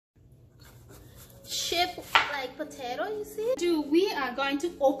potato, you see. We are going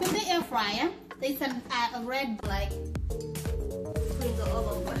to open the air fryer. There's a red like sprinkle all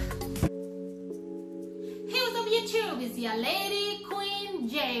over. Hey, what's up YouTube? It's your lady Queen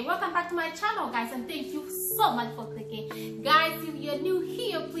J. Welcome back to my channel, guys, and thank you so much for clicking. Guys, if you're new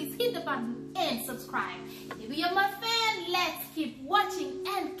here, please hit the button and subscribe. If you're my fan, let's keep watching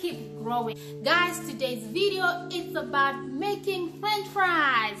and keep growing. Guys, today's video is about making french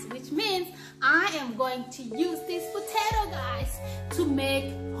fries, which means I am going to use this potato, guys, to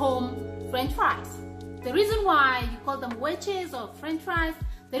make home french fries. The reason why you call them wedges or french fries,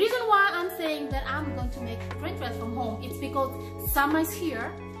 the reason why I'm saying that I'm going to make french fries from home, it's because summer is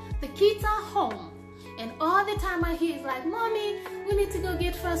here, the kids are home, and all the time I hear is like, Mommy, we need to go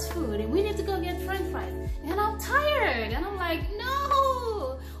get fast food and we need to go get french fries. And I'm tired and I'm like,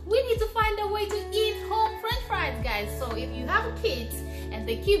 no, we need to find a way to eat home french fries, guys. So if you have kids and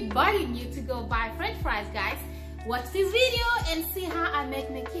they keep bugging you to go buy french fries, guys, watch this video and see how I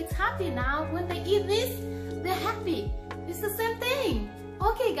make my kids happy. Now when they eat this, they're happy. It's the same thing.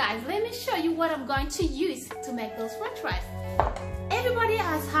 Okay guys, let me show you what I'm going to use to make those french fries. Everybody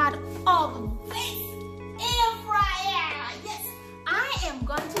has heard of this air fryer. Yes, I am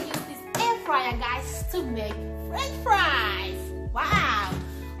going to use this air fryer, guys, to make french fries. Wow.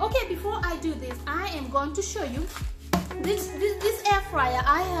 Okay, before I do this, I am going to show you this air fryer.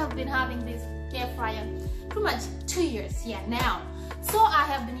 I have been having this air fryer pretty much 2 years now. So I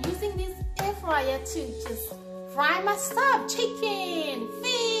have been using this air fryer to just fry my stuff, chicken,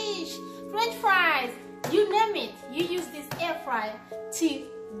 fish, french fries, you name it. You use this air fryer to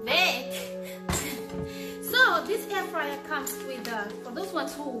bake. So this air fryer comes with, for those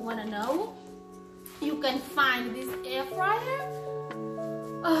ones who want to know, you can find this air fryer.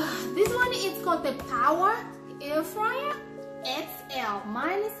 This one is called the Power Air Fryer XL.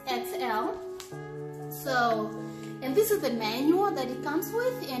 Mine is XL. So, and this is the manual that it comes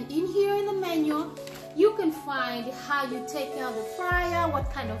with, and in here in the manual you can find how you take care of the fryer, what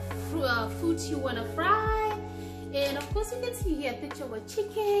kind of foods you want to fry, and of course you can see here a picture of a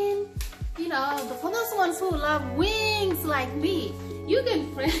chicken. You know, for those ones who love wings like me, you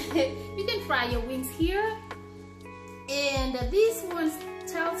can fry your wings here. And this one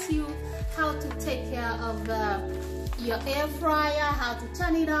tells you how to take care of your air fryer, how to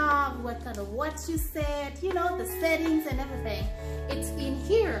turn it off, what kind of watts you set, you know, the settings and everything. It's in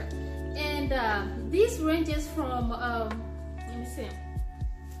here. And this ranges from, let me see.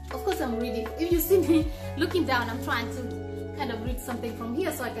 Of course I'm reading. If you see me looking down, I'm trying to kind of read something from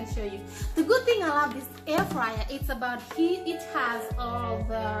here so I can show you. The good thing I love this air fryer, it's about heat. It has all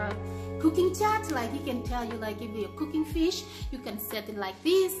the cooking chat, like it can tell you, like if you're cooking fish, you can set it like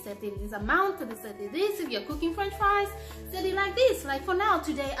this, set it this amount, set it this. If you're cooking french fries, set it like this. Like for now,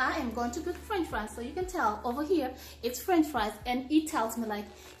 today I am going to cook french fries, so you can tell over here it's french fries, and it tells me like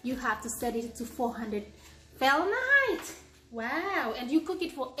you have to set it to 400 Fahrenheit. Wow, and you cook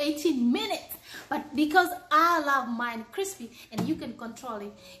it for 18 minutes. But because I love mine crispy, and you can control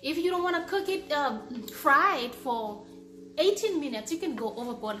it. If you don't want to cook it, fry it for 18 minutes, you can go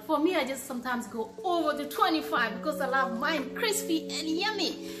overboard. For me, I just sometimes go over the 25 because I love mine crispy and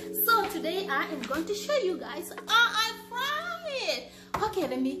yummy. So today I am going to show you guys how I fry it. Okay,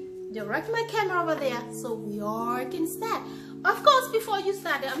 let me direct my camera over there so we all can start. Of course, before you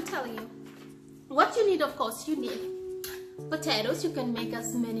start, I'm telling you what you need. Of course, you need potatoes. You can make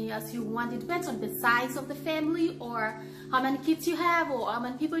as many as you want. It depends on the size of the family or how many kids you have or how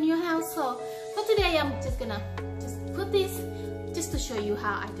many people in your house. So for today, I'm just gonna put this just to show you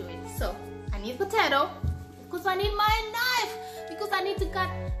how I do it. So I need potato, because I need my knife, because I need to cut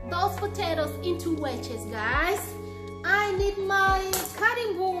those potatoes into wedges, guys. I need my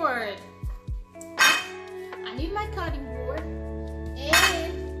cutting board. I need my cutting board,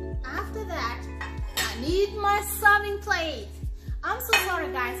 and after that I need my serving plate. I'm so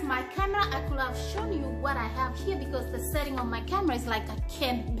sorry guys, my camera, I could have shown you what I have here, because the setting on my camera is like I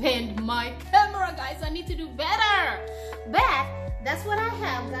can't bend my camera, guys. I need to do better. But that's what I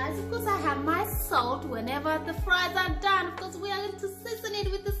have, guys. Of course I have my salt. Whenever the fries are done, of course we are going to season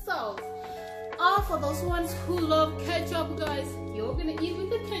it with the salt. Or for those ones who love ketchup, guys, you're gonna eat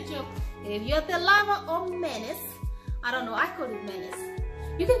with the ketchup. If you're the lover of mayonnaise, I don't know, I call it mayonnaise.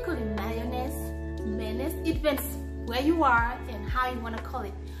 You can call it mayonnaise. It depends where you are and how you want to call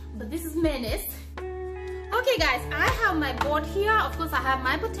it, but this is mayonnaise. Okay guys, I have my board here. Of course I have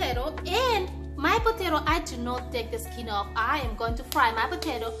my potato, and my potato I do not take the skin off. I am going to fry my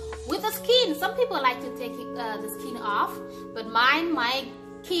potato with the skin. Some people like to take the skin off, but my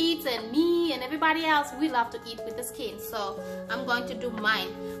kids and me and everybody else, we love to eat with the skin, so I'm going to do mine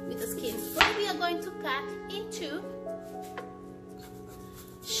with the skin. So we are going to cut into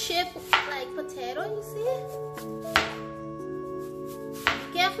shape like potato, you see?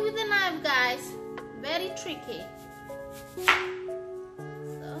 Be careful with the knife, guys. Very tricky.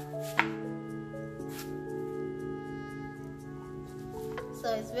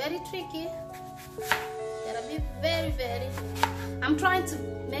 So it's very tricky. Gotta be very, I'm trying to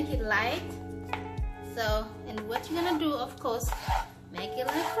make it light. So, and what you're gonna do, of course, make it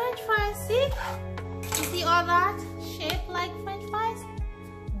like French fries. See? You see all that shape like French fries?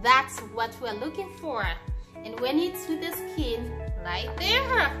 That's what we're looking for. And when it's with the skin right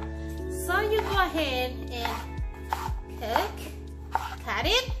there, so you go ahead and cut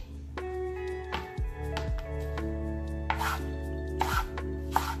it.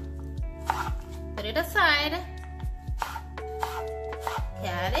 Put it aside.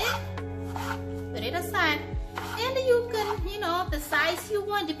 Cut it. Put it aside. And you can, you know, the size you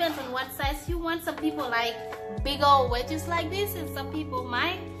want, depends on what size you want. Some people like big old wedges like this, and some people,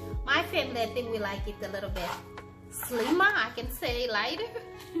 my family, I think we like it a little bit slimmer, I can say lighter.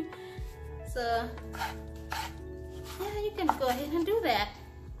 So yeah, you can go ahead and do that.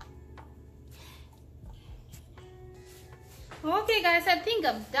 Okay guys, I think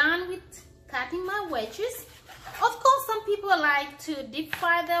I'm done with cutting my wedges. Of course, some people like to deep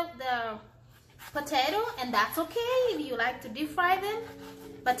fry the potato, and that's okay if you like to deep fry them.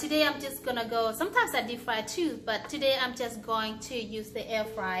 But today I'm just gonna go, sometimes I deep fry too, but today I'm just going to use the air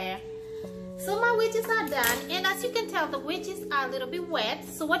fryer. So my wedges are done, and as you can tell, the wedges are a little bit wet.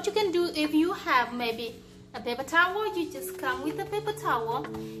 So what you can do, if you have maybe a paper towel, you just come with a paper towel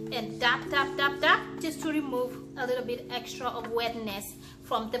and dab, just to remove a little bit extra of wetness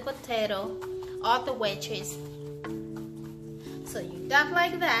from the potato or the wedges. So you dab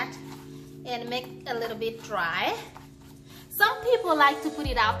like that and make a little bit dry. Some people like to put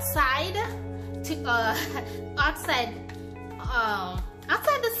it outside, outside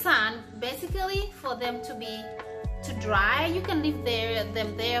the sun, basically, for them to dry. You can leave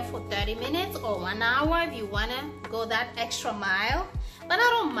them there for 30 minutes or 1 hour if you wanna go that extra mile. But I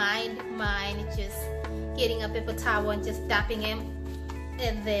don't mind mine just getting a paper towel and just dapping them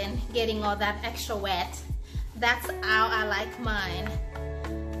and then getting all that extra wet. That's how I like mine.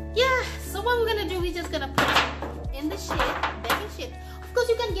 Yeah, so what we're gonna do, we're just gonna put it in the sheet, baking sheet. Of course,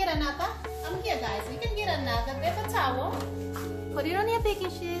 you can get another, I'm here guys, you can get another paper towel, put it on your baking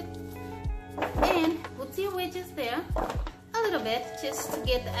sheet, and put your wedges there a little bit just to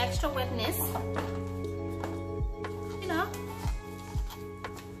get the extra wetness, you know.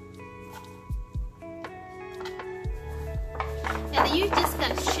 And then you just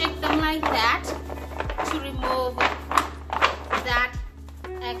can shake them like that to remove that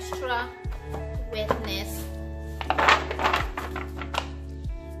extra wetness.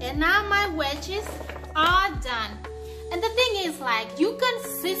 And now my wedges are done. And the thing is, like, you can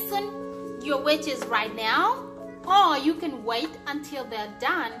season your wedges right now, or you can wait until they're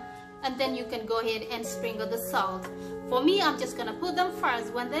done and then you can go ahead and sprinkle the salt. For me, I'm just gonna put them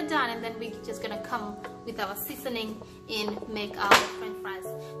first when they're done, and then we're just gonna come with our seasoning and make our French fries.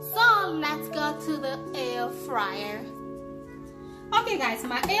 So let's go to the air fryer. Okay guys,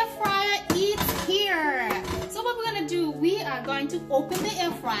 my air fryer is here. So what we're gonna do, we are going to open the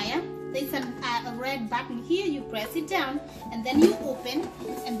air fryer. There's a red button here, you press it down and then you open,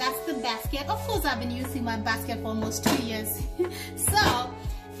 and that's the basket. Of course, I've been using my basket for almost 2 years. So,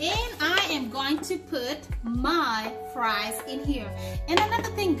 and I am going to put my fries in here. And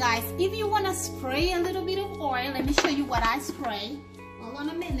another thing guys, if you want to spray a little bit of oil, let me show you what I spray. Hold on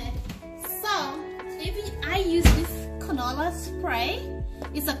a minute. So, I use this canola spray.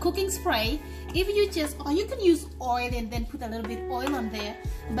 It's a cooking spray. If you just, or you can use oil and then put a little bit oil on there,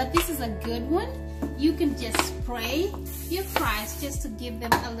 but this is a good one. You can just spray your fries just to give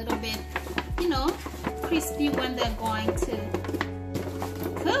them a little bit, you know, crispy when they're going to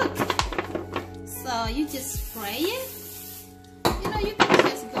cook. So you just spray it. You know, you can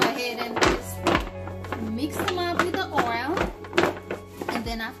just go ahead and just mix them up with the oil, and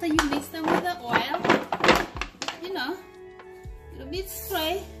then after you mix them with the oil, you know, a little bit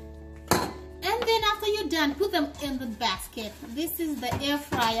spray. And then after you're done, put them in the basket. This is the air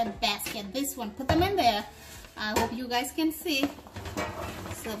fryer basket. This one, put them in there. I hope you guys can see.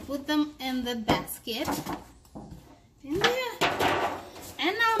 So put them in the basket. In there.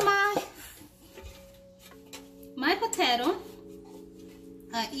 And now my potato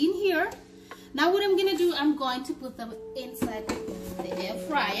are in here. Now what I'm gonna do, I'm going to put them inside the air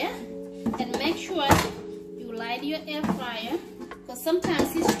fryer. And make sure you light your air fryer, because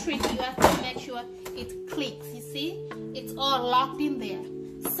sometimes it's tricky. You have to make sure it clicks. You see, it's all locked in there.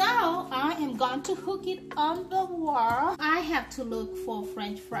 So going to hook it on the wall. I have to look for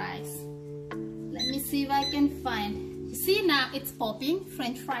French fries. Let me see if I can find. You see now it's popping,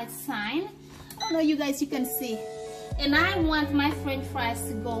 French fries sign. I don't know, you guys, you can see. And I want my French fries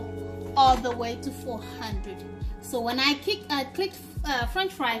to go all the way to 400. So when I clicked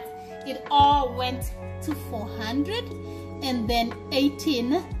French fries, it all went to 400 and then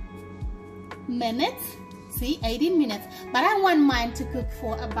 18 minutes. See, 18 minutes. But I want mine to cook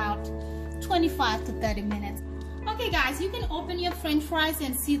for about 25 to 30 minutes. Okay guys, you can open your French fries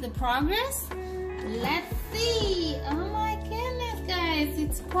and see the progress. Let's see. Oh my goodness guys,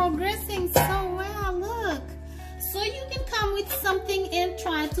 it's progressing so well. Look. So you can come with something and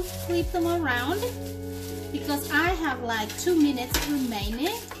try to flip them around, because I have like 2 minutes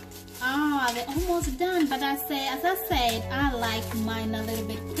remaining. They're almost done, but as I said, I like mine a little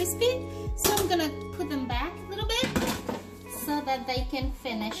bit crispy, so I'm gonna put them back a little bit so that they can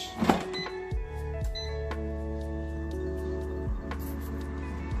finish.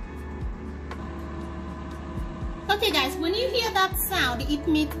 Okay guys, when you hear that sound, it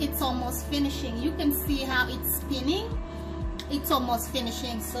means it's almost finishing. You can see how it's spinning. It's almost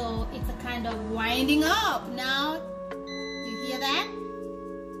finishing, so it's a kind of winding up. Now, you hear that?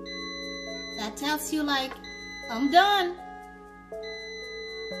 That tells you like, I'm done.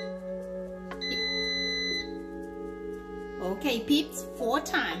 Okay, peeps, 4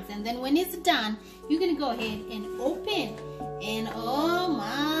 times. And then when it's done, you're gonna go ahead and open. And oh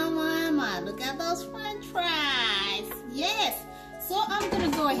my, look at those French fries. Yes. So I'm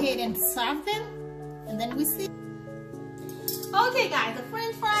gonna go ahead and serve them, and then we see. Okay guys, the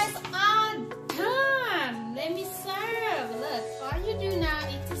French fries are done. Let me serve. Look, all you do now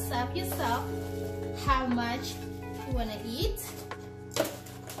is to serve yourself how much you wanna eat.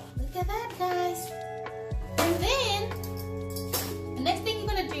 Look at that guys. And then the next thing you're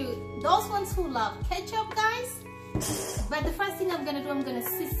gonna do, those ones who love ketchup guys, but the first thing I'm gonna do, I'm gonna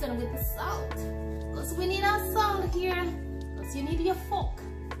season with the salt, because we need our salt here, because you need your fork.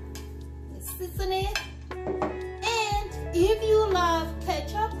 Let's season it. And if you love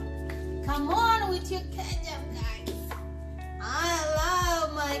ketchup, come on with your ketchup guys. I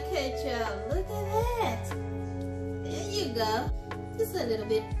love my ketchup. Look at that. There you go. Just a little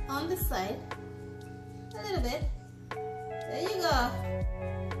bit on the side. A little bit. There you go.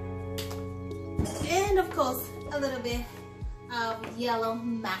 And of course, a little bit of yellow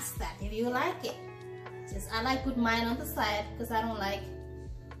mustard if you like it. I like put mine on the side because I don't like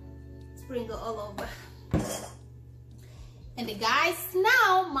sprinkle all over. And the guys,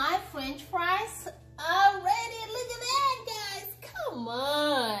 now my French fries are ready. Look at that guys, come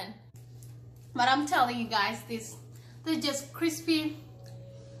on. But I'm telling you guys, they're just crispy,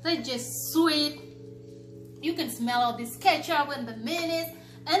 they're just sweet. You can smell all this ketchup and the mayonnaise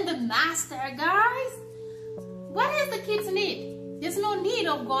and the mustard guys. What else the kids need? There's no need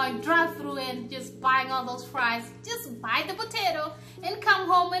of going drive-through and just buying all those fries. Just buy the potato and come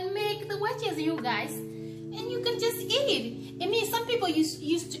home and make the wedges, you guys. And you can just eat it. I mean, some people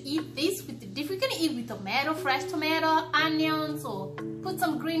used to eat this with the different. You can eat with tomato, fresh tomato, onions, or put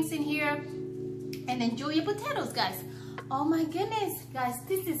some greens in here and enjoy your potatoes, guys. Oh my goodness, guys,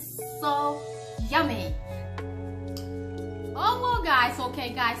 this is so yummy. Oh well guys, okay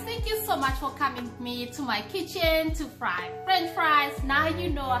guys, thank you so much for coming with me to my kitchen to fry French fries. Now you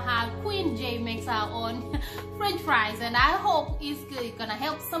know how Queen J makes our own French fries, and I hope it's good. It's gonna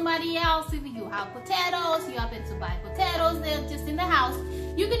help somebody else. If you have potatoes, you happen to buy potatoes, they're just in the house,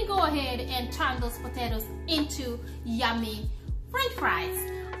 you can go ahead and turn those potatoes into yummy French fries.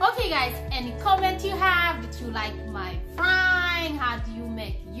 Okay guys, any comment you have, did you like my frying? How do you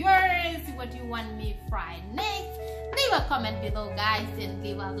make yours? What do you want me to fry next? Leave a comment below guys, and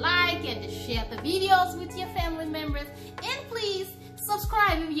give a like and share the videos with your family members, and please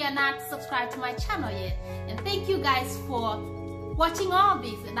subscribe if you are not subscribed to my channel yet. And thank you guys for watching all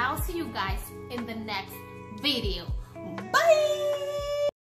this, and I'll see you guys in the next video. Bye.